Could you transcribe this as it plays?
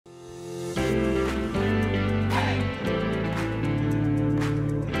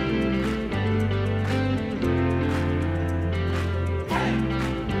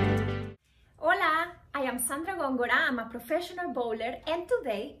Gongora, I'm a professional bowler, and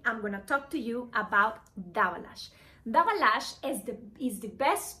today I'm going to talk to you about Dabalash. Dabalash is the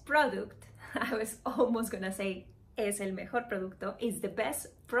best product. I was almost going to say es el mejor producto, is the best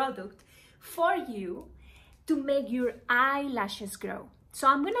product for you to make your eyelashes grow. So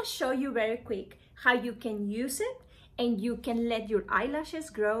I'm going to show you very quick how you can use it and you can let your eyelashes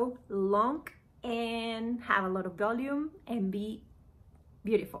grow long and have a lot of volume and be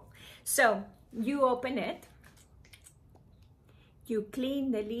beautiful. So you open it, you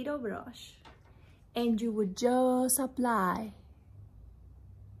clean the little brush, and you would just apply.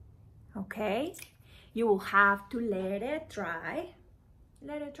 Okay? You will have to let it dry.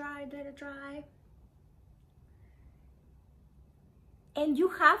 Let it dry, let it dry. And you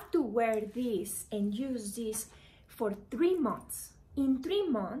have to wear this and use this for 3 months. In 3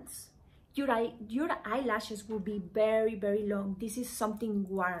 months, your eyelashes will be very, very long. This is something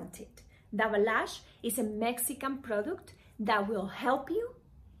guaranteed. Dabalash is a Mexican product that will help you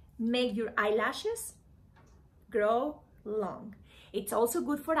make your eyelashes grow long. It's also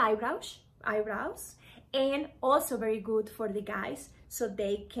good for eyebrows, and also very good for the guys so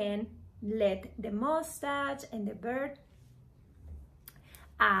they can let the mustache and the beard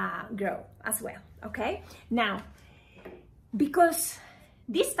grow as well, okay? Now, because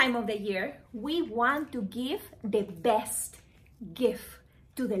this time of the year, we want to give the best gift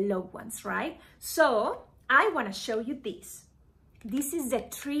to the loved ones, right? So I want to show you this. This is the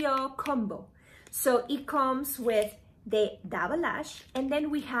trio combo. So it comes with the Dabalash, and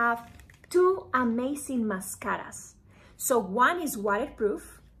then we have 2 amazing mascaras. So one is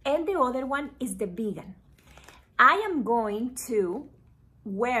waterproof and the other one is the vegan. I am going to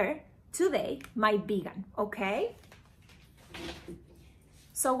wear today my vegan, okay?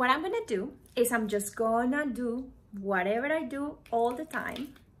 So what I'm gonna do is I'm just gonna do whatever I do all the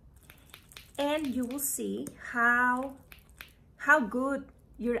time, and you will see how good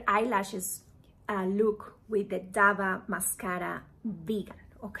your eyelashes look with the Daba Mascara Vegan,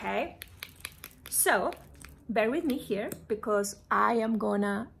 okay? So bear with me here because I am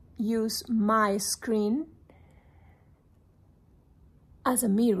gonna use my screen as a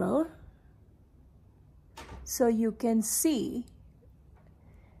mirror so you can see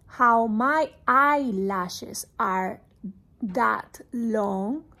how my eyelashes are that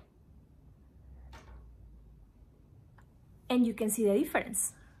long, and you can see the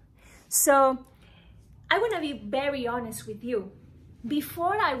difference. So I want to be very honest with you.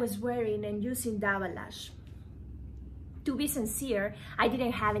 Before I was wearing and using Dabalash, to be sincere, I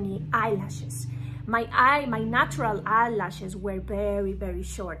didn't have any eyelashes. My natural eyelashes were very, very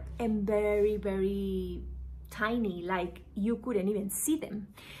short and very, very tiny, like you couldn't even see them.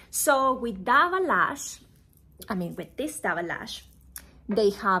 So with Dabalash, with this Dabalash, they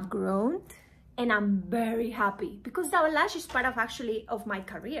have grown, and I'm very happy because Dabalash is part of my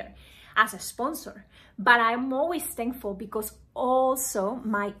career as a sponsor. But I'm always thankful because also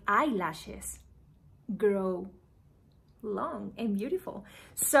my eyelashes grow long and beautiful.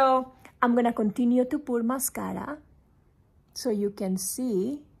 So I'm gonna continue to put mascara so you can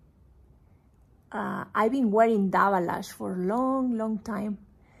see. I've been wearing Dabalash for a long, long time,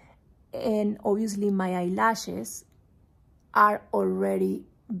 and obviously my eyelashes are already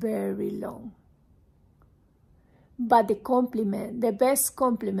very long. But the best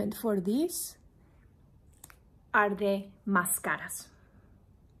compliment for this are the mascaras.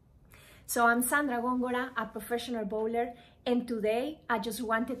 So I'm Sandra Gongora, a professional bowler, and today I just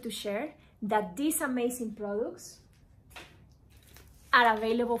wanted to share that these amazing products are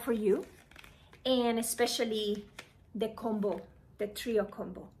available for you, and especially the combo, the trio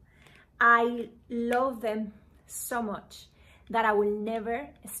combo. I love them so much that I will never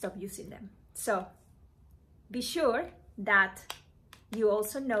stop using them. So be sure that you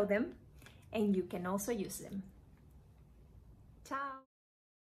also know them and you can also use them. Ciao.